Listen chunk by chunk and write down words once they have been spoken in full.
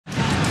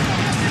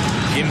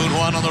Kim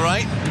Moon-hwan on the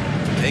right.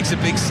 Takes a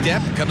big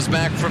step, comes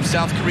back from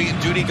South Korean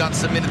duty, got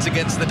some minutes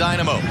against the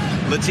Dynamo.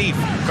 Latif,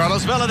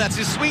 Carlos Vela, that's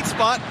his sweet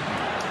spot.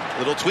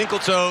 Little twinkle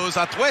toes,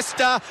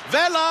 Atuesta,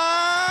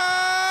 Vela!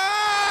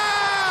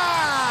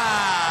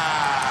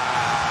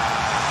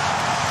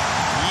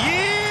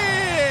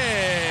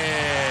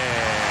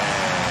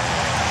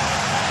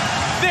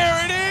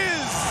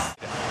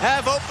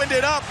 Have opened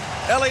it up.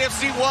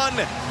 LAFC 1,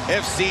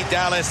 FC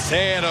Dallas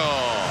 0.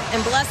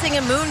 And Blessing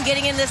and Moon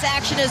getting in this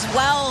action as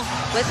well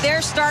with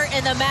their start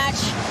in the match.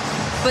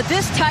 But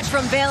this touch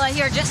from Vela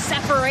here, just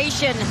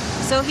separation.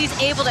 So he's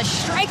able to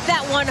strike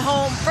that one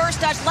home. First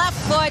touch, left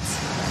foot.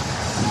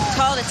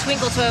 Called it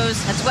twinkle toes.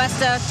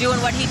 Atuesta doing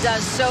what he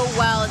does so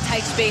well in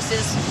tight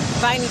spaces.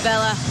 Finding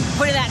Vela,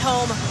 putting that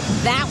home.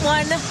 That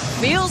one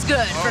feels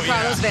good for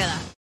Carlos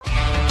Vela.